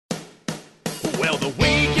Well, the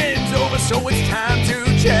weekend's over, so it's time to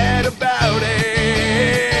chat about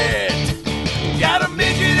it. Got a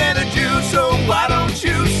midget and a Jew, so why don't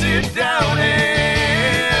you sit down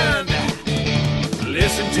and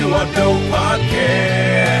listen to our dope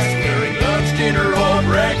podcast during lunch, dinner, or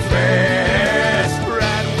breakfast.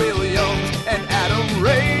 Brad Williams and Adam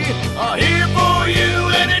Ray are here for you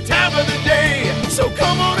any time of the day. So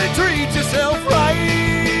come on and treat yourself right.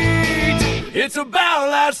 It's about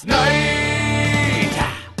last night.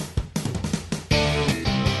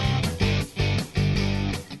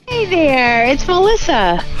 Hey there, it's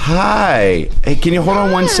Melissa. Hi. Hey, can you hold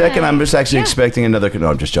on 1 second? I'm just actually expecting another... No,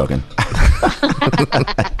 I'm just joking.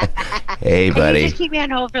 Hey, buddy. You just keep me on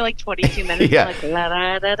hold for like 22 minutes. Yeah. Like, la,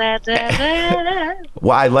 da, da, da, da, da.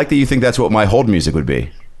 Well, I like that you think that's what my hold music would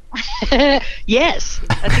be. Yes,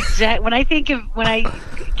 that's exact. When I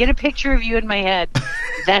get a picture of you in my head,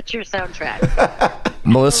 that's your soundtrack.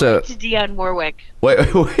 Melissa. It's Dionne Warwick. Wait,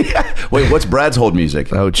 what's Brad's hold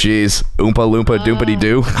music? Oh, geez. Oompa Loompa Doopity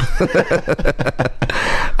Doo.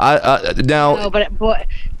 Now. No, but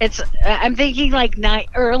it's. I'm thinking like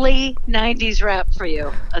early 90s rap for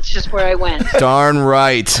you. That's just where I went. Darn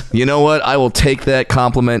right. You know what? I will take that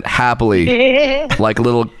compliment happily. Like a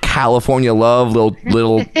little California Love,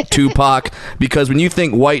 little Tupac. Because when you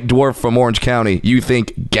think White Dwarf from Orange County, you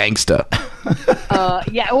think gangsta.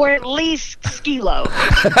 Yeah, or at least Skilo.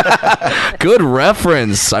 Good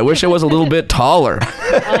reference. I wish I was a little bit taller.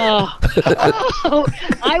 You're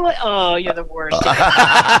the worst.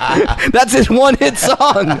 That's his one-hit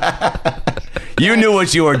song. You knew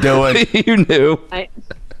what you were doing. You knew.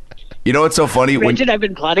 You know what's so funny? I've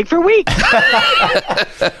been plotting for weeks.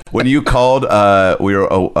 When you called, we were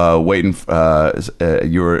waiting.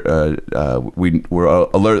 We were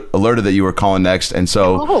alerted that you were calling next, and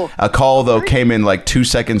so a call though came in like 2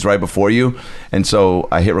 seconds right before you, and so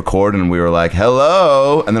I hit record, and we were like,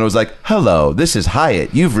 "Hello," and then it was like, "Hello, this is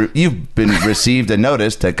Hyatt. You've been received a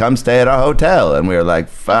notice to come stay at our hotel," and we were like,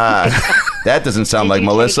 "Fuck, that doesn't sound like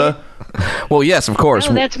Melissa." Well, yes, of course.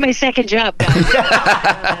 Oh, that's my second job, guys.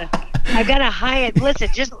 I got a Hyatt. Listen,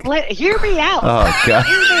 just hear me out. Oh, God.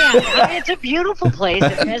 Hear me out. Hyatt's a beautiful place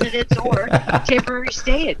at residence or temporary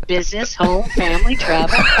stay at business, home, family,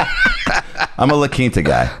 travel. I'm a La Quinta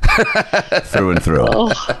guy through and through.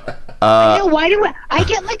 I know, why do I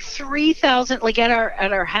get like 3,000 like at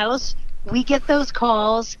our house? We get those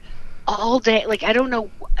calls all day. Like, I don't know.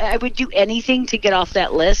 I would do anything to get off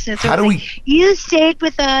that list. And so How do we? You stayed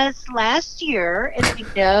with us last year, and we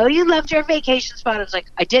know you loved your vacation spot. I was like,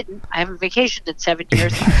 I didn't. I haven't vacationed in 7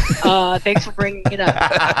 years. Thanks for bringing it up.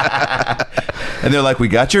 And they're like, we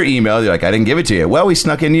got your email. You're like, I didn't give it to you. Well, we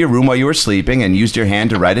snuck into your room while you were sleeping and used your hand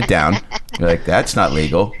to write it down. You're like, that's not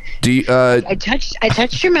legal. Do you, I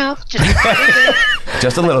touched your mouth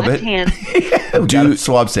just a little bit. Hand. Do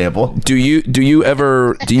swab sample. Do you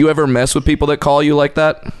ever mess with people that call you like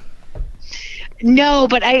that? No,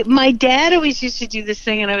 but my dad always used to do this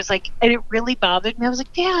thing, and I was like, and it really bothered me. I was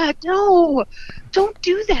like, Dad, no, don't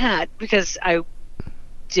do that, because I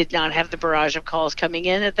did not have the barrage of calls coming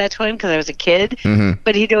in at that time because I was a kid. Mm-hmm.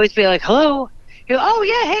 But he'd always be like, hello. He'd go, oh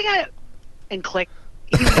yeah, hang on, and click.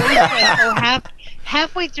 He would always go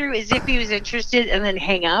halfway through as if he was interested, and then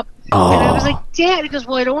hang up. Oh. And I was like, Dad. He goes,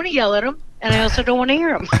 well, I don't want to yell at him, and I also don't want to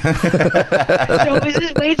hear him. So it was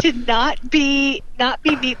his way to not be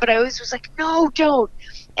me. But I always was like, no, don't.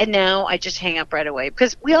 And now I just hang up right away,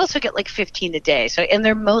 because we also get like 15 a day. So, and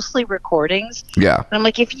they're mostly recordings. Yeah. And I'm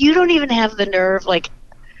like, if you don't even have the nerve, like,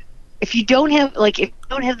 if you don't have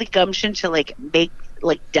the gumption to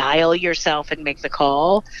dial yourself and make the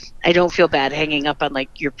call, I don't feel bad hanging up on like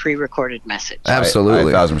your pre-recorded message.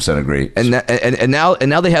 Absolutely. I 1,000% agree. And now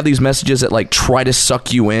they have these messages that like try to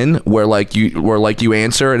suck you in, where you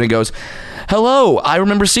answer and it goes, hello, I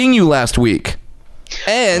remember seeing you last week.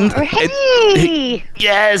 And hey.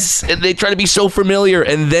 Yes, and they try to be so familiar,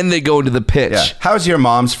 and then they go into the pitch. Yeah. How's your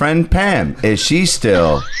mom's friend Pam? Is she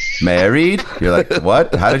still married? You're like,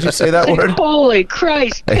 what? How did you say that word? Holy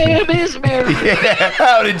Christ, Pam is married. Yeah,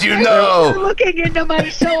 how did you know? You're looking into my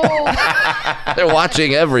soul. They're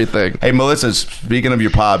watching everything. Hey, Melissa, speaking of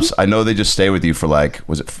your pops, I know they just stay with you for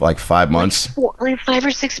was it 5 months? Like 5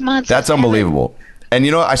 or 6 months. That's unbelievable. And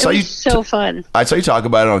you know, I saw you so fun. I saw you talk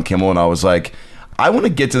about it on Kimmel, and I was like, I want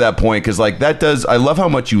to get to that point, because like I love how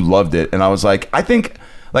much you loved it, and I was like, I think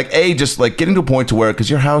like just like getting to a point to where, because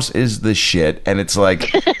your house is the shit, and it's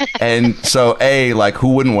like, and so like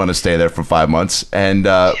who wouldn't want to stay there for 5 months, and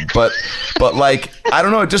but like I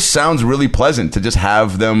don't know, it just sounds really pleasant to just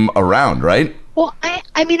have them around, right? Well,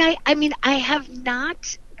 I mean I have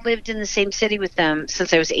not lived in the same city with them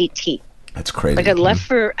since I was 18. That's crazy. Like I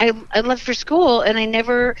left for school, and I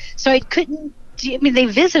never. So I couldn't. I mean, they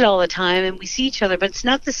visit all the time, and we see each other, but it's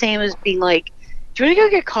not the same as being like, "Do you want to go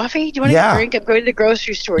get coffee? Do you want to get a drink? I'm going to the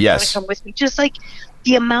grocery store. Do you want to come with me?" Just like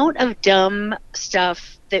the amount of dumb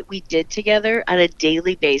stuff that we did together on a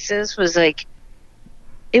daily basis was like.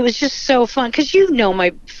 It was just so fun because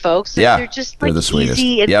my folks. They're just like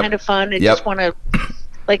easy and kind of fun and just want to.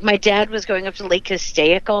 Like my dad was going up to Lake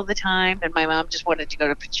Castaic all the time, and my mom just wanted to go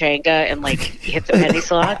to Pachanga and like hit the penny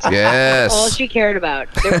slots. Yes, that's all she cared about.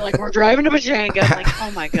 They were like, "We're driving to Pachanga." I'm like,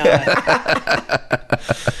 "Oh my god."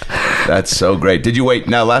 That's so great. Did you wait?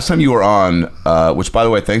 Now, last time you were on, which by the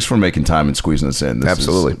way, thanks for making time and squeezing us in. This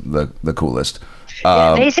Absolutely, is the coolest.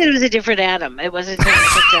 They said it was a different Adam. It wasn't.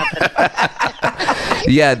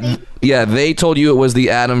 Yeah. They told you it was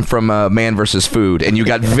the Adam from Man vs. Food, and you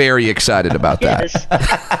got very excited about that. Yes.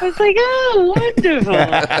 I was like, "Oh, wonderful!"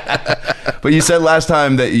 But you said last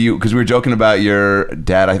time that because we were joking about your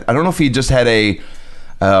dad. I don't know if he just had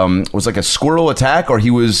was like a squirrel attack, or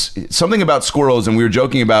he was something about squirrels, and we were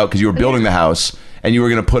joking about because you were building the house. And you were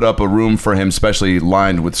going to put up a room for him, specially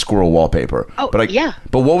lined with squirrel wallpaper. Oh, yeah.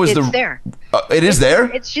 But what was it's there? It's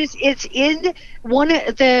there. It's in one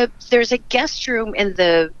of the. There's a guest room, and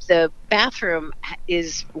the bathroom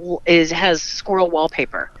has squirrel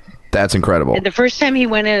wallpaper. That's incredible. And the first time he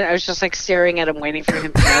went in, I was just like staring at him, waiting for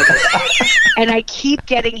him to notice. And I keep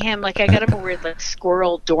getting him, like I got him a weird like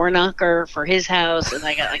squirrel door knocker for his house, and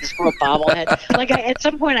I got like a squirrel bobblehead. Like at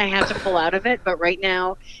some point I have to pull out of it, but right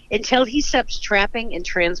now, until he stops trapping and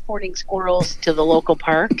transporting squirrels to the local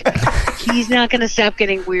park, he's not going to stop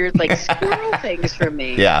getting weird like squirrel things from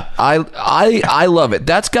me. Yeah, I love it.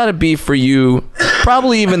 That's got to be for you.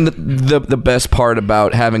 Probably even the best part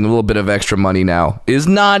about having a little bit of extra money now is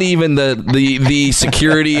not even the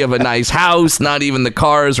security of a nice house, not even the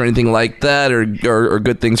cars or anything like that, or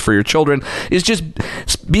good things for your children. It's just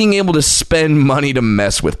being able to spend money to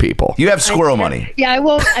mess with people. You have squirrel money. Yeah, I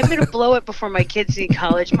won't. I'm going to blow it before my kids need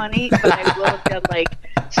college money, but I will have done like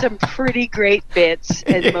some pretty great bits,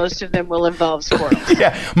 and most of them will involve squirrels.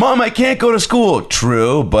 Yeah, Mom, I can't go to school.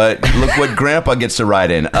 True, but look what Grandpa gets to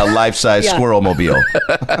ride in, a life-size squirrel mobile.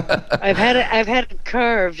 I've had it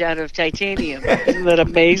carved out of titanium. Isn't that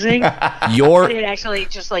amazing? It actually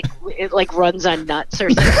just like runs on nuts or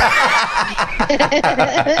something.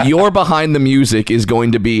 Your behind the music is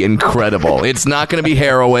going to be incredible. It's not going to be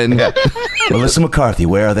heroin. Yeah. Melissa McCarthy,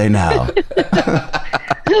 where are they now?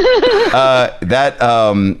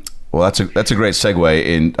 Well, that's a great segue.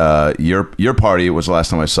 In your party was the last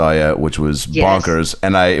time I saw you, which was bonkers,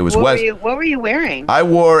 and it was what were you wearing? I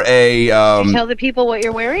wore a. Did you tell the people what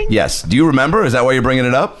you're wearing? Yes. Do you remember? Is that why you're bringing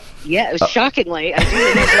it up? Yeah, shockingly, I do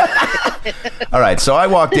remember. All right, so I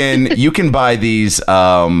walked in. You can buy these.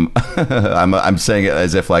 I'm saying it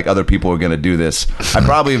as if like other people are going to do this. I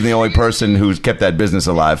probably am the only person who's kept that business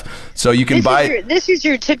alive. So you can buy. This is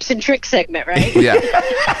your tips and tricks segment, right? Yeah.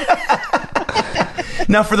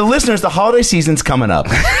 Now, for the listeners, the holiday season's coming up,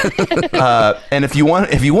 and if you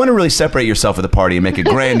want to really separate yourself at the party and make a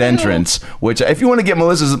grand entrance, which if you want to get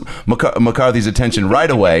McCarthy's attention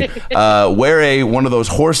right away, wear one of those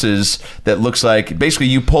horses that looks like basically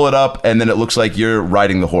you pull it up and then it looks like you're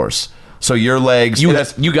riding the horse. So your legs, you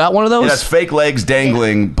got one of those? It has fake legs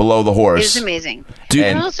dangling below the horse. It's amazing. Dude.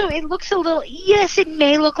 And also, it looks a little. Yes, it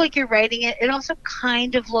may look like you're riding it. It also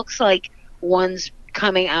kind of looks like one's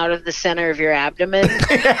coming out of the center of your abdomen,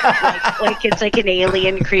 like it's like an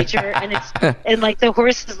alien creature, and like the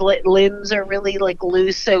horse's limbs are really like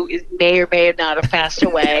loose, so it may or may not have passed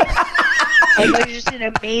away. Like there's just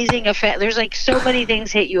an amazing effect. There's like so many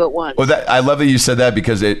things hit you at once. Well, I love that you said that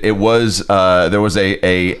because it was there was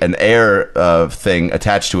an air thing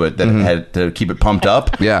attached to it that had to keep it pumped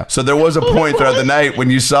up. Yeah. So there was a point throughout the night when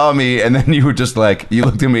you saw me, and then you were just like, you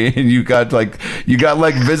looked at me and you got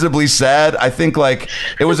visibly sad. I think like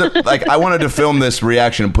it was like I wanted to film this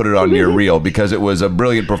reaction and put it on your reel because it was a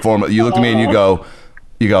brilliant performance. You looked at me and you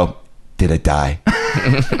go, did it die?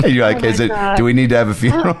 And you're like, God. do we need to have a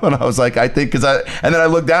funeral? And I was like, I think, and then I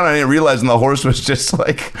looked down and I didn't realize, and the horse was just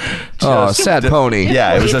like, sad pony.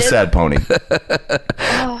 Yeah, it was a sad pony.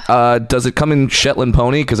 Does it come in Shetland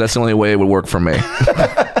pony? Because that's the only way it would work for me.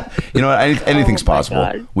 You know, anything's possible.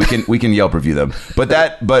 God. We can Yelp review them.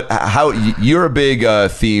 But how you're a big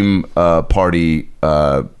theme party,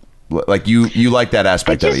 like you like that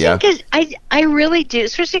aspect of it, yeah? I really do,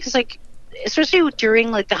 especially during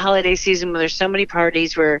like the holiday season when there's so many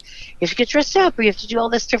parties where you have to get dressed up or you have to do all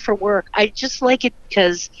this stuff for work. I just like it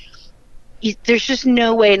because there's just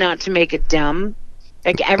no way not to make it dumb.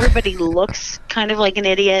 Like everybody looks kind of like an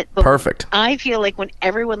idiot. But perfect. I feel like when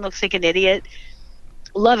everyone looks like an idiot,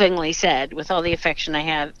 lovingly said, with all the affection I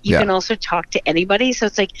have, you can also talk to anybody. So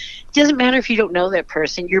it's like, it doesn't matter if you don't know that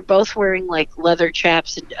person. You're both wearing like leather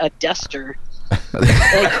chaps and a duster.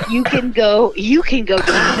 Like you can go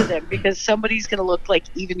talk to them because somebody's going to look like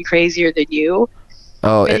even crazier than you.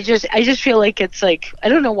 Oh, I just feel like it's like, I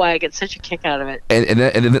don't know why I get such a kick out of it. And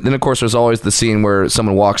then of course there's always the scene where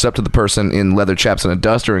someone walks up to the person in leather chaps and a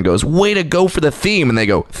duster and goes, "Way to go for the theme," and they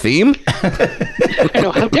go, "Theme?" I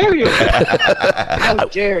know, how dare you? How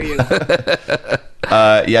dare you? That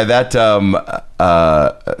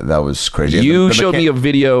was crazy. You showed me a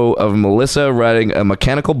video of Melissa riding a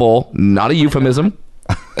mechanical bull, not a euphemism.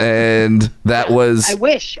 And that was... I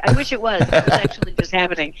wish it was. It was actually just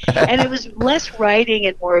happening. And it was less riding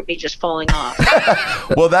and more of me just falling off.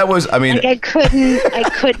 Well, that was, I mean... Like I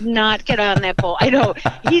could not get on that bull. I know.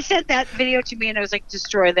 He sent that video to me and I was like,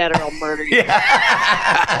 destroy that or I'll murder you.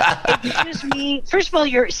 Yeah. It was just me. First of all,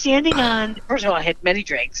 you're standing on... First of all, I had many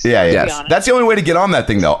drinks. Yeah, yes. That's the only way to get on that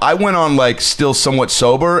thing, though. I went on, like, still somewhat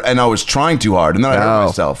sober and I was trying too hard. And then I hurt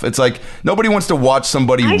myself. It's like, nobody wants to watch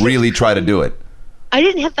somebody really try to do it. I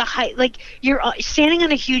didn't have the height. Like, you're standing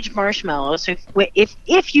on a huge marshmallow, so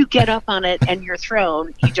if you get up on it and you're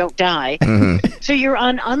thrown, you don't die. Mm-hmm. So you're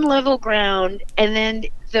on unlevel ground, and then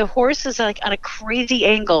the horse is like on a crazy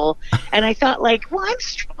angle. And I thought, like, well, I'm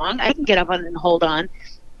strong. I can get up on it and hold on.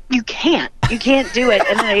 You can't do it.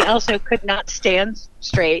 And then I also could not stand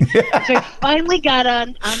straight. So I finally got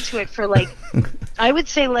onto it for like, I would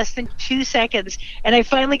say less than 2 seconds. And I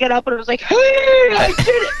finally got up and I was like, hey, I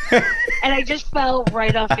did it. And I just fell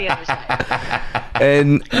right off the other side.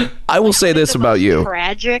 And I will say this about you.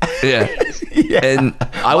 Tragic. Yeah. And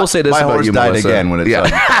I will say this about you, Melissa. Melissa. Again when it fell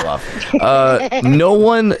off. No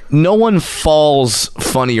one falls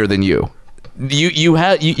funnier than you. You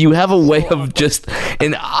have a way of just,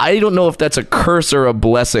 and I don't know if that's a curse or a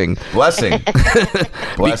blessing. Blessing.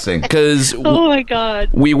 Because oh my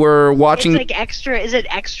God, we were watching. It's like extra. Is it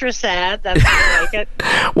extra sad? That's how I like it.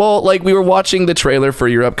 Well, like we were watching the trailer for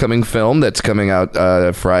your upcoming film that's coming out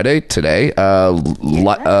Friday today,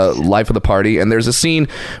 Life of the Party, and there's a scene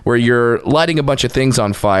where you're lighting a bunch of things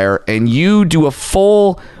on fire, and you do a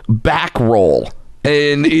full back roll.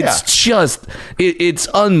 And it's just, it's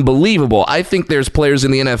unbelievable. I think there's players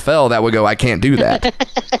in the NFL that would go, I can't do that.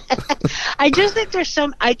 I just think there's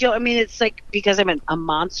it's like, because I'm a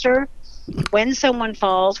monster, when someone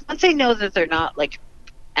falls, once I know that they're not like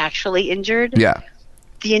actually injured,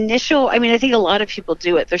 the initial, I think a lot of people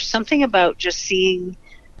do it. There's something about just seeing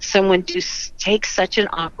someone take such an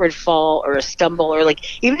awkward fall or a stumble, or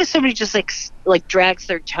like even if somebody just like drags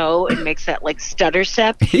their toe and makes that like stutter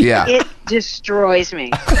step, it destroys me.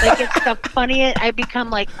 Like it's the funniest. I become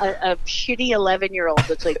like a shitty 11-year-old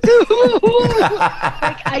that's like,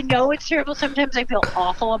 like I know it's terrible. Sometimes I feel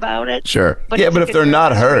awful about it. Sure. But if they're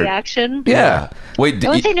not hurt, reaction. Yeah. Wait.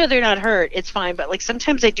 Once I know they're not hurt, it's fine. But like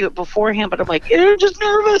sometimes I do it beforehand. But I'm like, I'm just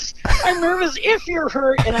nervous. I'm nervous if you're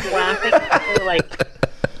hurt, and I'm laughing. And like.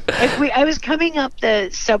 I was coming up the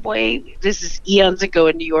subway, this is eons ago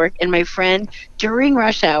in New York, and my friend, during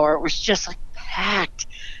rush hour, was just like packed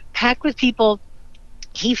with people.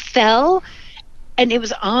 He fell, and it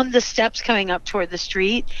was on the steps coming up toward the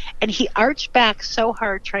street, and he arched back so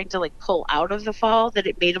hard trying to like pull out of the fall that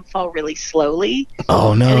it made him fall really slowly.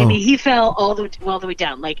 Oh no. And he fell all the way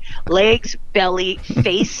down, like legs, belly,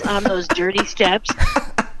 face on those dirty steps.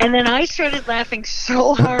 And then I started laughing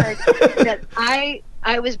so hard that I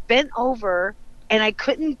was bent over and I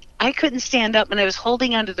couldn't stand up, and I was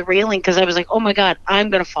holding onto the railing because I was like, oh my God, I'm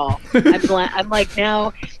gonna fall. I'm like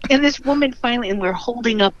now, and this woman finally, and we're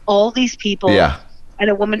holding up all these people. Yeah. And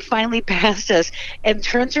a woman finally passed us and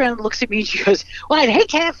turns around and looks at me and she goes, well, I'd hate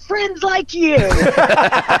to have friends like you. And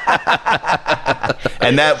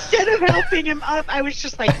that, instead of helping him up, I was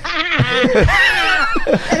just like, and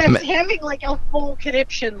I was having like a full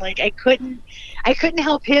conniption. Like I couldn't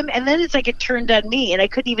help him. And then it's like it turned on me and I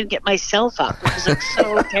couldn't even get myself up. It was like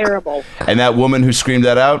so terrible. And that woman who screamed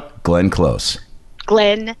that out, Glenn Close.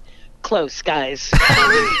 Glenn Close, guys.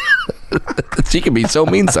 She can be so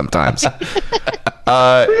mean sometimes. We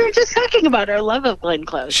were just talking about our love of Glenn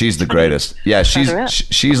Close. She's the greatest. Yeah,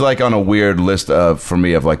 she's like on a weird list for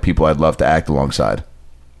me of like people I'd love to act alongside.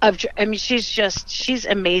 She's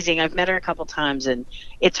amazing. I've met her a couple times, and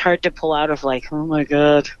it's hard to pull out of like, oh my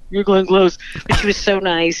God, you're Glenn Close. But she was so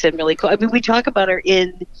nice and really cool. We talk about her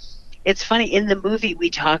it's funny, in the movie we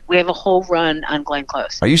have a whole run on Glenn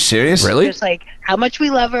Close. Are you serious? Really? It's like how much we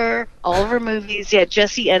love her, all of her movies. Yeah,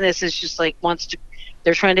 Jesse Ennis is just like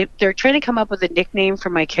they're trying to come up with a nickname for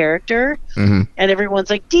my character, and everyone's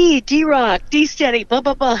like D-Rock, D-Steady, blah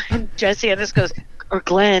blah blah, and Jesse Ennis goes, or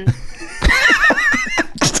Glenn.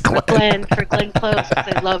 Glenn Close. 'Cause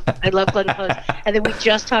I love Glenn Close. And then we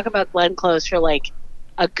just talk about Glenn Close for like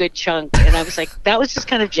a good chunk. And I was like, that was just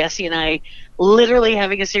kind of Jesse and I literally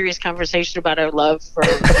having a serious conversation about our love for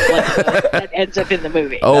Glenn Close that ends up in the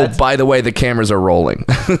movie. Oh, by the way, the cameras are rolling.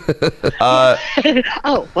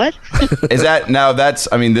 Oh, what? Is that now?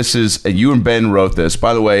 This is you and Ben wrote this.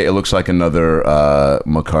 By the way, it looks like another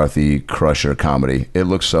McCarthy Crusher comedy. It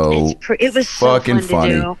looks so it was so fucking fun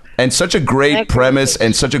funny to do. and such a great premise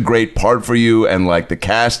and such a great part for you. And like the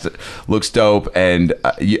cast looks dope. And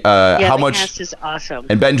how much? The cast is awesome.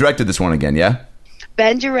 And Ben directed this one again, yeah.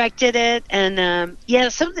 Ben directed it, and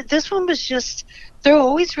this one was just, they're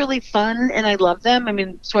always really fun, and I love them. I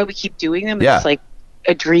mean, that's why we keep doing them. Yeah. It's like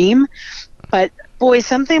a dream. But boy,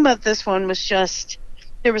 something about this one was just,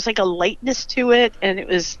 there was like a lightness to it, and it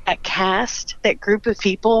was that cast, that group of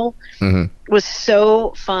people was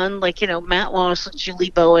so fun. Like, Matt Walsh and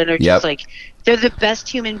Julie Bowen are just like, they're the best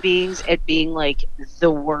human beings at being like the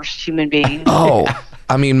worst human beings. Oh,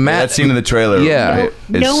 I mean, Matt. That scene in the trailer. Yeah.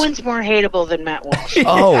 No one's more hateable than Matt Walsh.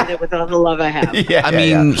 Oh. With all the love I have. I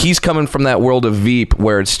mean, he's coming from that world of Veep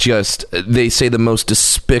where it's just, they say the most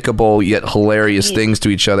despicable yet hilarious things to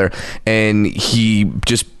each other. And he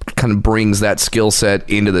just kind of brings that skill set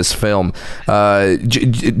into this film.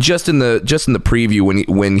 Just in the preview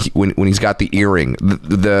when he's got the earring,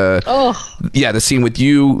 the scene with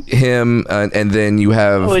you, him, and then you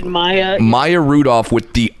have Maya Rudolph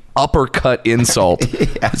with the uppercut insult.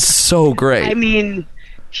 It's so great. I mean,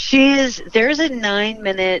 there's a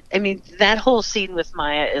 9-minute, that whole scene with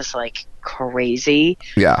Maya is like crazy.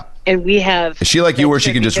 Yeah. And we have, is she like you where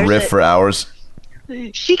she can just riff for hours?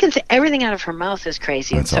 She can say everything out of her mouth is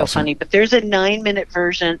crazy. That's it's so awesome. funny. But there's a 9-minute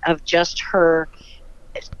version of just her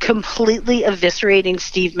completely eviscerating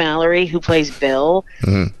Steve Mallory, who plays Bill.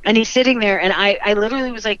 And he's sitting there, and I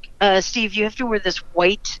literally was like, Steve, you have to wear this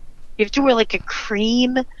white, you have to wear like a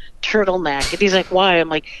cream turtleneck. And he's like, why? I'm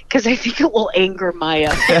like, because I think it will anger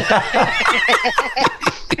Maya.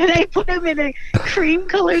 And I put him in a cream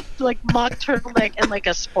colored like mock turtleneck and like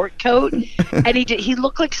a sport coat, and he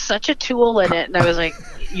looked like such a tool in it. And I was like,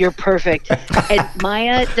 you're perfect. And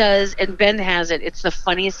Maya does, and Ben has it, it's the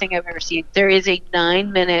funniest thing I've ever seen. There is a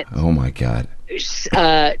 9-minute Oh my god.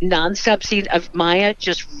 nonstop scene of Maya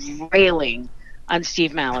just railing on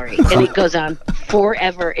Steve Mallory, and it goes on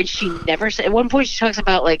forever. And she never said. At one point, she talks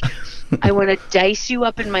about like, "I want to dice you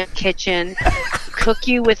up in my kitchen, cook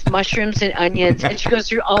you with mushrooms and onions," and she goes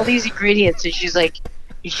through all these ingredients, and she's like,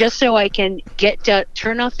 "Just so I can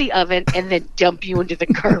turn off the oven and then dump you into the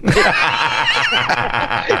carpet."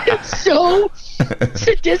 It's so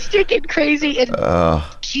sadistic and crazy, and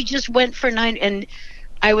she just went for 9. And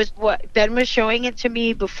Ben was showing it to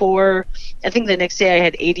me before. I think the next day I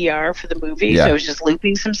had ADR for the movie, so I was just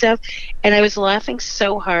looping some stuff, and I was laughing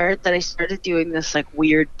so hard that I started doing this like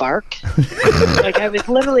weird bark. Like I was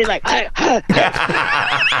literally like,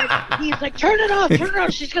 he's like, turn it off,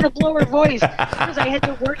 she's gonna blow her voice, because I had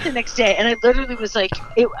to work the next day, and I literally was like,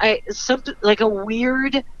 something like a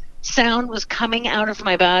weird sound was coming out of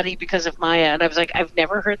my body because of Maya, and I was like, I've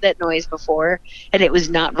never heard that noise before, and it was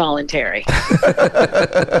not voluntary.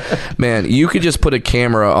 Man, you could just put a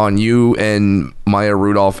camera on you and Maya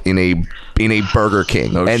Rudolph in a Burger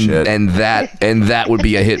King, and that would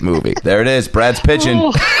be a hit movie. There it is. Brad's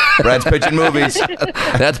pitching. Brad's pitching movies.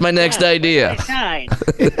 That's my next idea.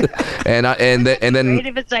 And then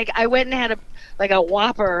if it's like I went and had a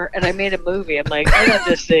Whopper and I made a movie, I'm like, I got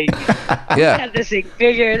this thing. I got this thing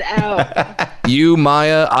figured out. You,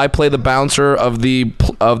 Maya, I play the bouncer of the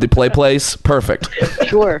play place. Perfect.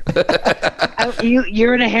 Sure.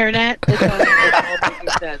 You're in a hairnet. It's all making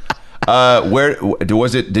sense. Where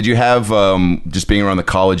was it? Did you have just being around the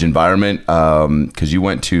college environment? Because you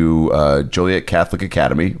went to Joliet Catholic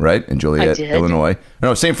Academy, right, in Joliet, Illinois.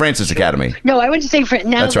 No, St. Francis Academy. No, I went to St. Francis.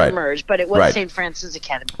 Now that's right. Merged, but it was St. Francis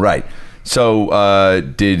Academy. Right. So,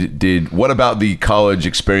 did what about the college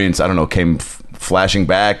experience? I don't know. Came flashing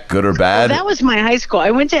back, good or bad? That was my high school.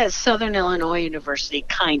 I went to Southern Illinois University,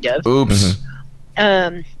 kind of. Oops.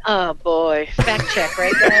 Oh boy, fact check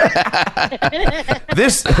right there.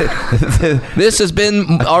 This has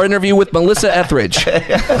been our interview with Melissa Etheridge.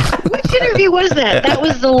 Which interview was that? That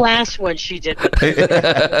was the last one she did.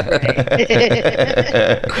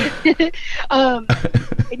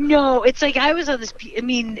 No, it's like I was on this. I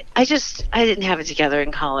mean, I didn't have it together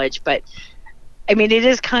in college, but I mean, it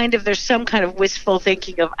is kind of, there's some kind of wistful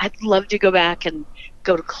thinking of I'd love to go back and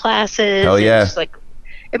go to classes. Oh yeah. Just like,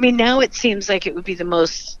 I mean, now it seems like it would be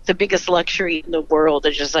the biggest luxury in the world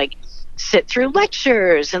to just like sit through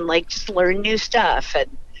lectures and like just learn new stuff.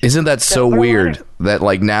 And isn't that so weird that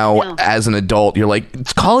like now No. as an adult you're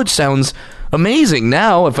like, college sounds amazing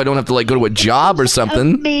now if I don't have to like go to a job or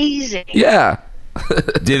something. Amazing. Yeah.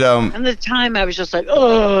 Did And the time I was just like,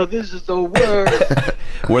 oh, this is the worst.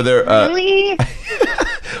 were there Really?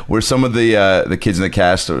 were some of the kids in the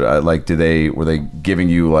cast like were they giving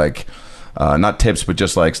you like not tips but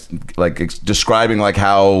just like describing like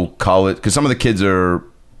how college, because some of the kids are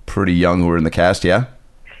pretty young who are in the cast, yeah?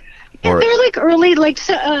 Yeah, they're like early, like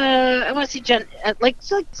I want to say like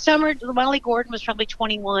Summer. Molly Gordon was probably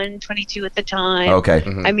 21, 22 at the time. Okay.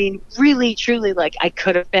 Mm-hmm. I mean, really, truly, like I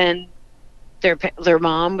could have been their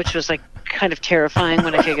mom, which was like kind of terrifying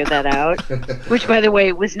when I figured that out. Which, by the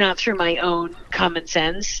way, was not through my own common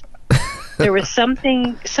sense. There was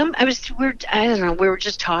something. I don't know. We were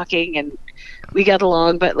just talking and we got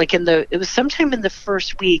along, but like it was sometime in the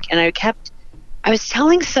first week, and I was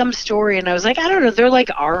telling some story, and I was like, I don't know, they're like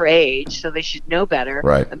our age, so they should know better.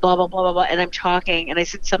 Right. And blah, blah, blah, blah, blah. And I'm talking, and I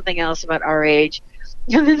said something else about our age.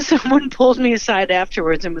 And then someone pulled me aside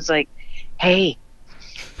afterwards and was like, hey,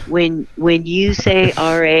 when you say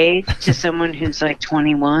our age to someone who's like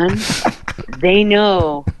 21, they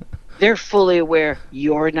know, they're fully aware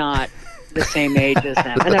you're not the same age as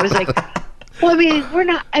them. And I was like, well, I mean, we're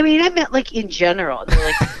not. I mean, I meant like in general. They're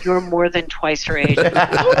like, you're more than twice her age. Like,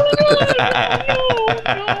 oh my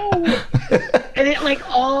God, no. And it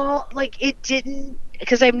it didn't,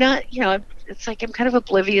 because I'm not. It's like I'm kind of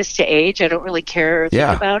oblivious to age. I don't really care or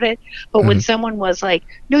think about it. But when someone was like,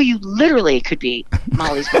 no, you literally could be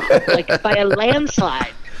Molly's mom, like by a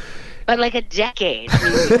landslide. But like a decade. I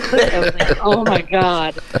mean, I was like, oh my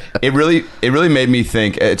God. It really made me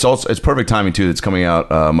think. It's perfect timing too. It's coming out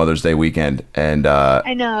Mother's Day weekend, and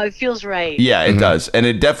I know it feels right. yeah, it does, and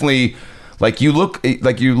it definitely you look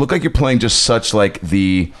like you're playing just such like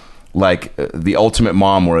the ultimate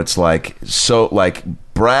mom, where it's like so like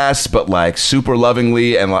brass, but like super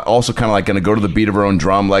lovingly, and like also kind of like going to go to the beat of her own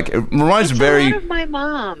drum. Like it reminds it's very a lot of my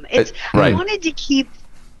mom. It's right. I wanted to keep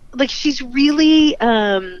like she's really.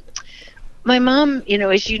 My mom,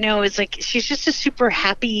 as you know, is like she's just a super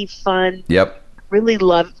happy, fun. Yep. Really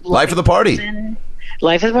life of the party.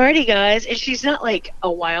 Life of the party, guys. And she's not like a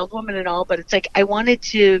wild woman at all, but it's like I wanted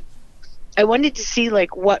to see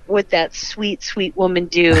like what would that sweet, sweet woman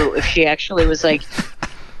do if she actually was like,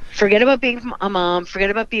 forget about being a mom, forget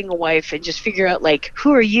about being a wife, and just figure out like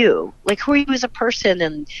who are you? Like who are you as a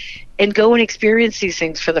person, and go and experience these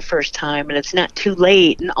things for the first time, and it's not too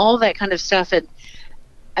late, and all that kind of stuff. And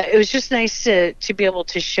it was just nice to be able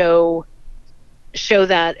to show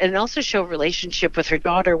that, and also show a relationship with her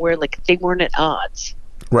daughter where like they weren't at odds.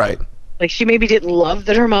 Right. Like she maybe didn't love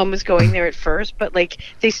that her mom was going there at first, but like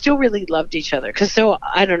they still really loved each other. Because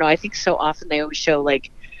I don't know, I think so often they always show like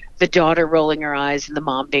the daughter rolling her eyes and the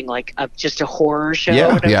mom being like just a horror show.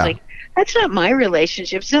 Yeah, and I was like, that's not my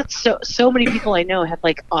relationship. It's not so many people I know have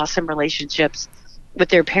like awesome relationships with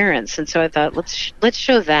their parents, and so I thought let's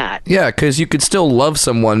show that. Yeah, because you could still love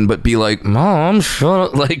someone but be like, Mom, shut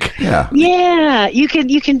up. Like yeah, you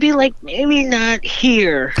can be like, maybe not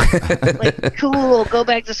here. Like, cool, go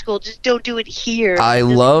back to school, just don't do it here. I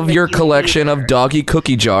love your collection of doggy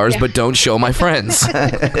cookie jars, but don't show my friends.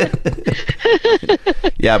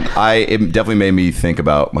 Yeah, it definitely made me think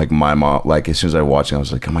about like my mom. Like as soon as I watched it, I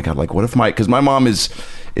was like, oh my God, like what if because my mom is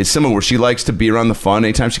similar, where she likes to be around the fun.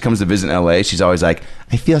 Anytime she comes to visit in LA, she's always like,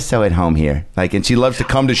 I feel so at home here. Like, and she loves to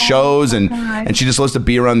come to shows, and she just loves to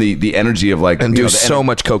be around the energy of like, and do so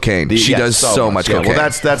much cocaine. She does so much cocaine. Well,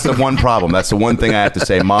 that's the one problem. That's the one thing I have to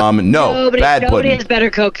say, Mom. Nobody has better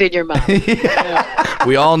coke than your mom.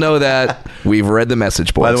 We all know that. We've read the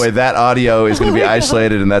message, boys. By the way, that audio is going to be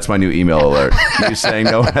isolated, and that's my new email alert. You saying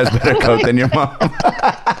no one has better coke than your mom.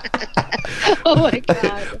 Oh my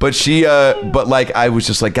God. But like I was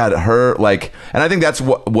just like, God, her like, and I think that's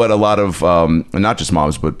what a lot of not just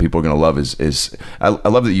moms but people are gonna love is I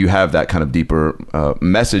love that you have that kind of deeper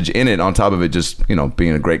message in it, on top of it just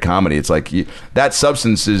being a great comedy. It's like that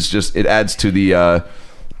substance is just, it adds to the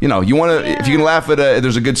you want to, if you can laugh at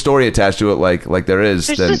there's a good story attached to it, like there is.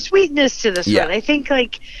 There's a sweetness to this one. I think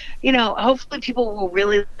like hopefully people will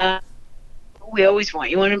really we always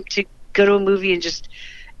want, you want them to go to a movie and just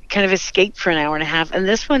kind of escape for an hour and a half, and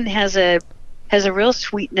this one has a real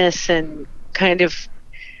sweetness and kind of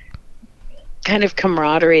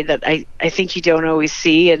camaraderie that I think you don't always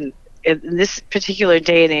see, and in this particular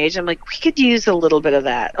day and age, I'm like, we could use a little bit of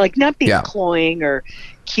that, like not being cloying or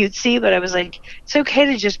cutesy, but I was like, it's okay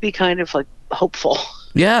to just be kind of like hopeful.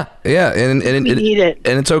 Yeah, and we need it,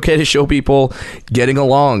 and it's okay to show people getting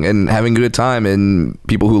along and having a good time, and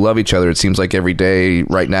people who love each other. It seems like every day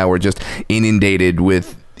right now we're just inundated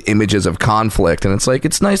with images of conflict, and it's like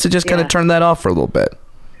it's nice to just kind of turn that off for a little bit.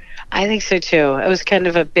 I think so too. It was kind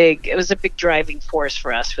of a big driving force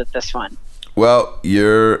for us with this one. Well,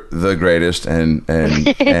 you're the greatest, and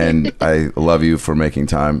I love you for making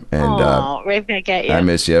time. And right back at you. I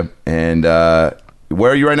miss you. And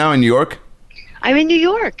where are you right now? In New York? I'm in New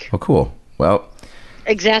York. Oh, cool. Well,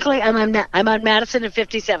 exactly. I'm on Madison and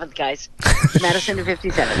 57th, guys. Madison and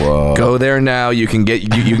 57th. Whoa. Go there now. You can get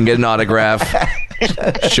an autograph.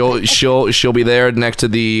 She'll be there next to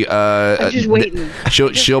the. I'm just waiting.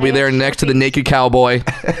 She'll be there next to the naked cowboy,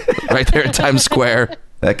 right there at Times Square.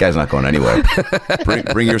 That guy's not going anywhere.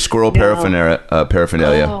 Bring your squirrel paraphernalia.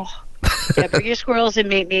 Oh. Yeah, bring your squirrels and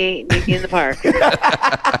meet me in the park.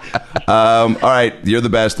 All right, you're the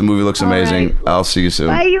best. The movie looks amazing. Right. I'll see you soon.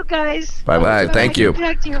 Bye, you guys. Bye. Thank you.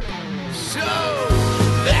 Talk to you. So,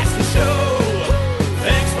 that's the show.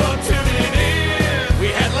 Thanks for tuning in. We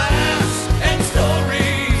had laughs and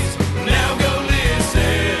stories. Now go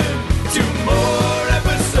listen to more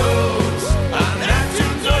episodes on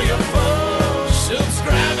iTunes or your phone.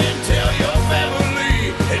 Subscribe and tell your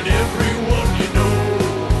family and everyone you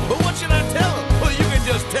know. But what should I tell them? Well, you can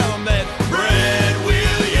just tell them that Brad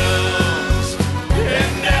Williams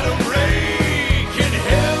and Adam Ray can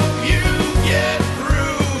help you get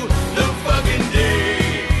through the fucking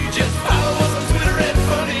day. Just follow us on Twitter at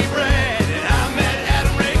Funny Brad, and I'm at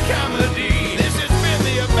Adam Ray Comedy. This has been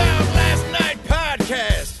the About Last Night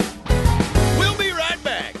podcast. We'll be right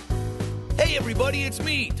back. Hey everybody, it's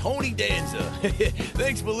me, Tony Danza.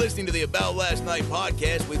 Thanks for listening to the About Last Night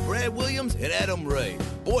podcast with Brad Williams and Adam Ray.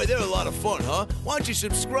 Boy, they're a lot of fun, huh? Why don't you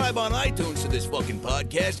subscribe on iTunes to this fucking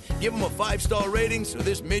podcast? Give them a 5-star rating so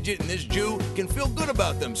this midget and this Jew can feel good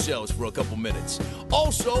about themselves for a couple minutes.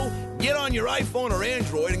 Also, get on your iPhone or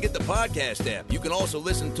Android and get the podcast app. You can also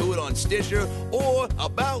listen to it on Stitcher or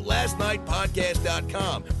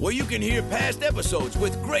aboutlastnightpodcast.com, where you can hear past episodes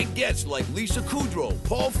with great guests like Lisa Kudrow,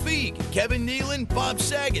 Paul Feig, Kevin Nealon, Bob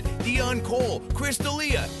Saget, Dion Cole, Chris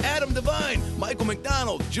D'Elia, Adam Devine, Michael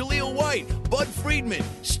McDonald, Jaleel White, Bud Friedman,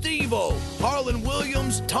 Steve-O, Harlan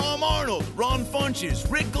Williams, Tom Arnold, Ron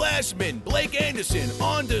Funches, Rick Glassman, Blake Anderson,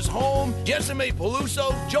 Anders Holm, Jessime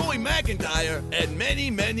Peluso, Joey McIntyre, and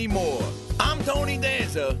many, many more. I'm Tony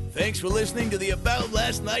Danza. Thanks for listening to the About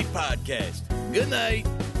Last Night podcast. Good night.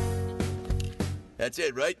 That's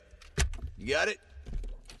it, right? You got it?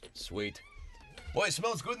 Sweet. Boy, it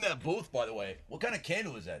smells good in that booth, by the way. What kind of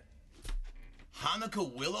candle is that?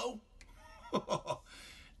 Hanukkah willow?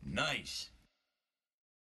 Nice.